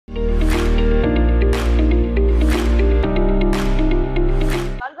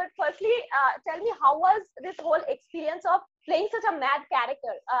tell me, how was this whole experience of playing such a mad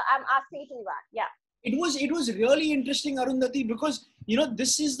character? I'm asking to Vivaan. Yeah. It was really interesting, Arundhati, because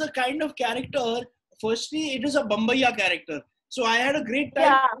this is the kind of character. Firstly, it is a Bombaya character, so I had a great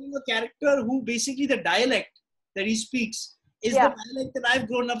time playing a character who basically the dialect that he speaks is the dialect that I've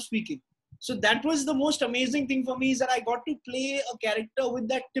grown up speaking. So that was the most amazing thing for me, is that I got to play a character with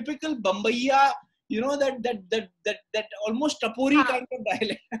that typical Bombaya, that almost Tapori kind of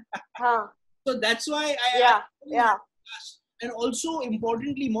dialect. So that's why I and also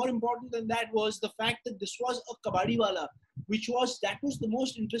importantly, more important than that, was the fact that this was a kabadiwala, that was the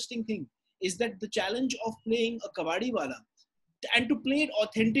most interesting thing, is that the challenge of playing a kabadiwala and to play it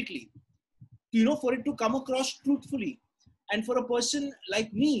authentically, for it to come across truthfully, and for a person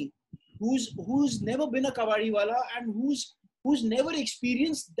like me who's never been a kabadiwala and who's never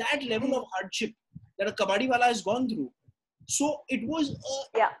experienced that level of hardship that a kabadiwala has gone through. So it was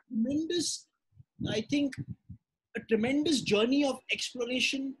a tremendous, I think, a tremendous journey of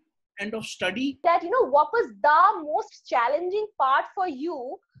exploration and of study. That, what was the most challenging part for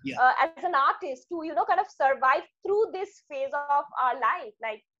you as an artist to, kind of survive through this phase of our life,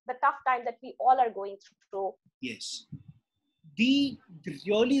 like the tough time that we all are going through? Yes.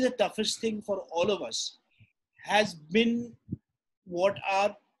 Really the toughest thing for all of us has been what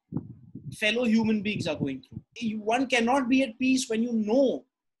our fellow human beings are going through. One cannot be at peace when you know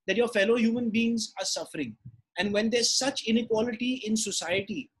that your fellow human beings are suffering. And when there's such inequality in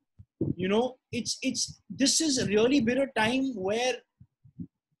society, this has really been a time where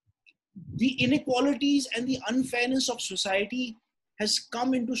the inequalities and the unfairness of society has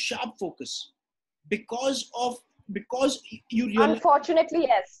come into sharp focus because you realize, unfortunately,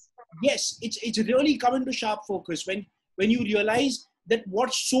 yes, it's really come into sharp focus when you realize that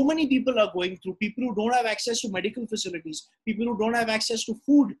what so many people are going through, people who don't have access to medical facilities, people who don't have access to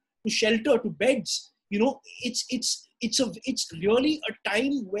food, to shelter, to beds. It's really a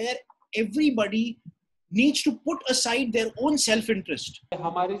time where everybody needs to put aside their own self-interest.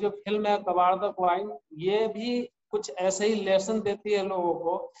 हमारी जो film है कबाड़ the coin, ये भी कुछ ऐसे ही lesson देती है लोगों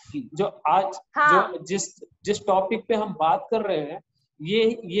को, जो आज जो जिस टॉपिक पे हम बात कर रहे हैं, ये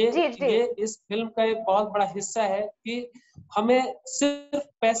इस फिल्म का एक बहुत बड़ा हिस्सा है कि हमें सिर्फ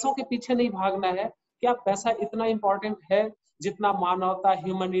पैसों के पीछे नहीं भागना है। क्या पैसा इतना इम्पोर्टेंट है जितना मानवता,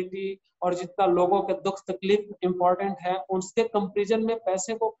 ह्यूमैनिटी और जितना लोगों के दुख तकलीफ इम्पोर्टेंट है, उसके कंपैरिजन में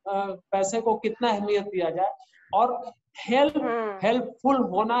पैसे को कितना अहमियत दिया जाए। और हेल्पफुल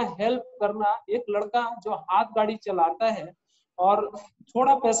होना, हेल्प करना। एक लड़का जो हाथ गाड़ी चलाता है और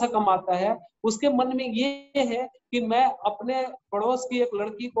थोड़ा पैसा कमाता है, उसके मन में ये है कि मैं अपने पड़ोस की एक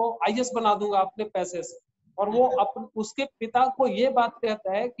लड़की को आईएएस बना दूंगा अपने पैसे से, और वो उसके पिता को ये बात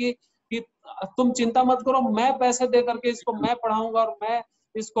कहता है कि तुम चिंता मत करो, मैं पैसे दे करके इसको मैं पढ़ाऊंगा और मैं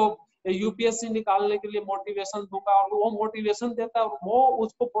इसको यूपीएससी निकालने के लिए मोटिवेशन दूंगा। और वो मोटिवेशन देता है और वो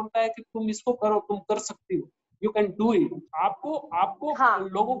उसको बोलता है कि तुम इसको करो, तुम कर सकती हो, यू कैन डू इट। आपको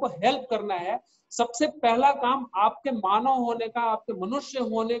लोगों को हेल्प करना है। सबसे पहला काम आपके मानव होने का, आपके मनुष्य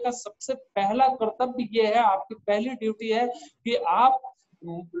होने का सबसे पहला कर्तव्य ये है, आपकी पहली ड्यूटी है कि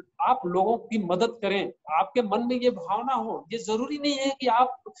आप लोगों की मदद करें। आपके मन में ये भावना हो। ये जरूरी नहीं है कि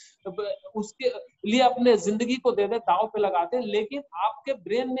आप उसके लिए अपने जिंदगी को दे दे, दांव पे लगा दे, लेकिन आपके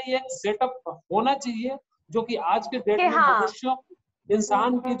ब्रेन में ये सेटअप होना चाहिए जो कि आज के डेट में मनुष्यों,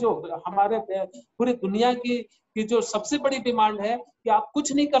 इंसान की जो हमारे पूरी दुनिया की जो सबसे बड़ी डिमांड है कि आप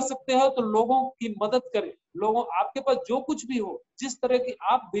कुछ नहीं कर सकते हो तो लोगों की मदद करें। लोगों, आपके पास जो कुछ भी हो, जिस तरह की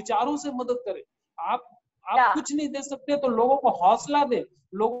आप विचारों से मदद करें। आप कुछ नहीं दे सकते तो लोगों को हौसला दे,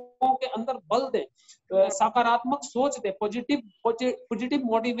 लोगों के अंदर बल दे, सकारात्मक सोच दे, पॉजिटिव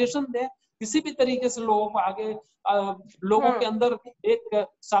मोटिवेशन दे। किसी भी तरीके से लोगों को आगे, लोगों के अंदर एक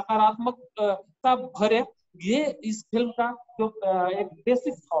सकारात्मकता भरे। ये इस फिल्म का जो एक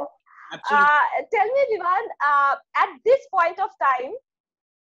basic thought. Tell me, Vivaan, at this point of time,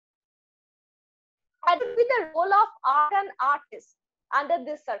 what would be the role of art and artist under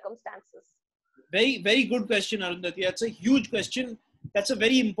these circumstances? Very, very good question, Arundhati. That's a huge question. That's a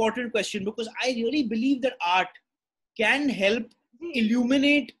very important question, because I really believe that art can help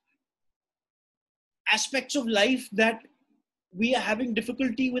illuminate aspects of life that we are having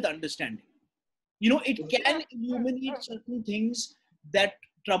difficulty with understanding. It can illuminate certain things that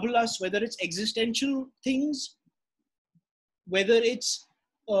trouble us, whether it's existential things, whether it's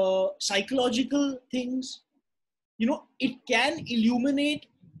psychological things. It can illuminate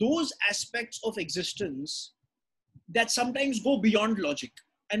those aspects of existence that sometimes go beyond logic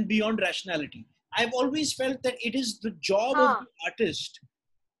and beyond rationality. I've always felt that it is the job of the artist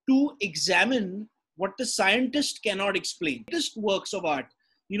to examine what the scientist cannot explain. Works of art,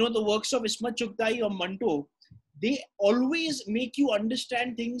 the works of Ismat Chugtai or Manto, they always make you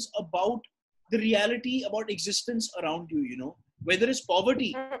understand things about the reality, about existence around you, whether it's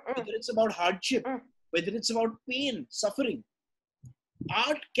poverty, whether it's about hardship, whether it's about pain, suffering.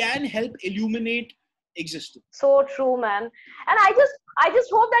 Art can help illuminate existence. So true, man. And I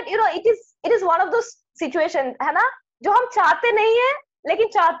just hope that it is one of those situations, है ना, जो हम चाहते नहीं है, लेकिन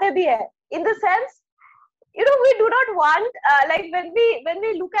चाहते भी है. In the sense, we do not want like when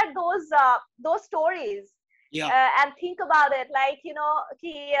we look at those stories, and think about it, like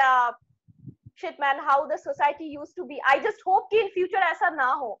shit man, how the society used to be. I just hope कि in future ऐसा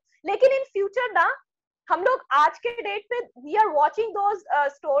ना हो. लेकिन in future ना, हम लोग आज के डेट पे we are watching those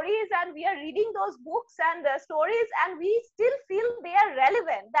stories and we are reading those books and stories and we still feel they are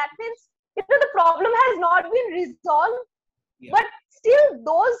relevant. That means the problem has not been resolved, but still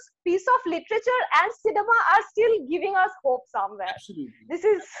those piece of literature and cinema are still giving us hope somewhere. Absolutely. This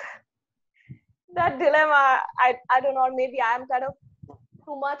is that dilemma. I don't know, maybe I am kind of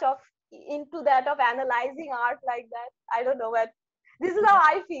too much into that of analyzing art like that. I don't know, but this is how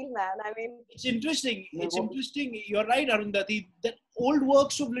I feel, man. I mean, it's interesting. It's interesting. You're right, Arundhati, that old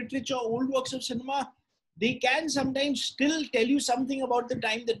works of literature, old works of cinema, they can sometimes still tell you something about the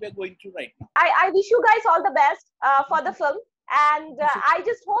time that we're going through right now. I wish you guys all the best for the film. And I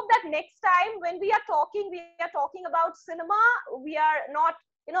just hope that next time when we are talking about cinema, we are not,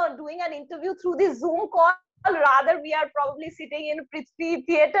 doing an interview through this Zoom call. Rather, we are probably sitting in Prithvi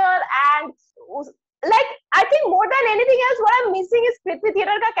Theatre, and like, I think more than anything else, what I'm missing is Prithvi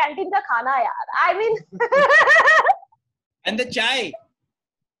Theatre ka canteen ka khana, yaar. I mean, and the chai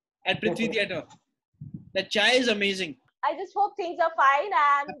at Prithvi Theatre. The chai is amazing. I just hope things are fine,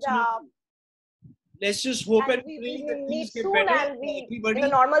 and let's just hope and pray that things get better. And everybody,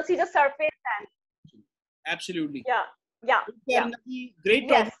 normalcy just surface. And absolutely. Yeah. Great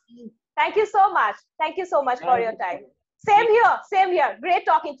talking to you. Thank you so much. Thank you so much for your time. Same here. Great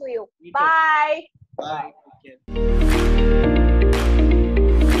talking to you. Bye. Bye.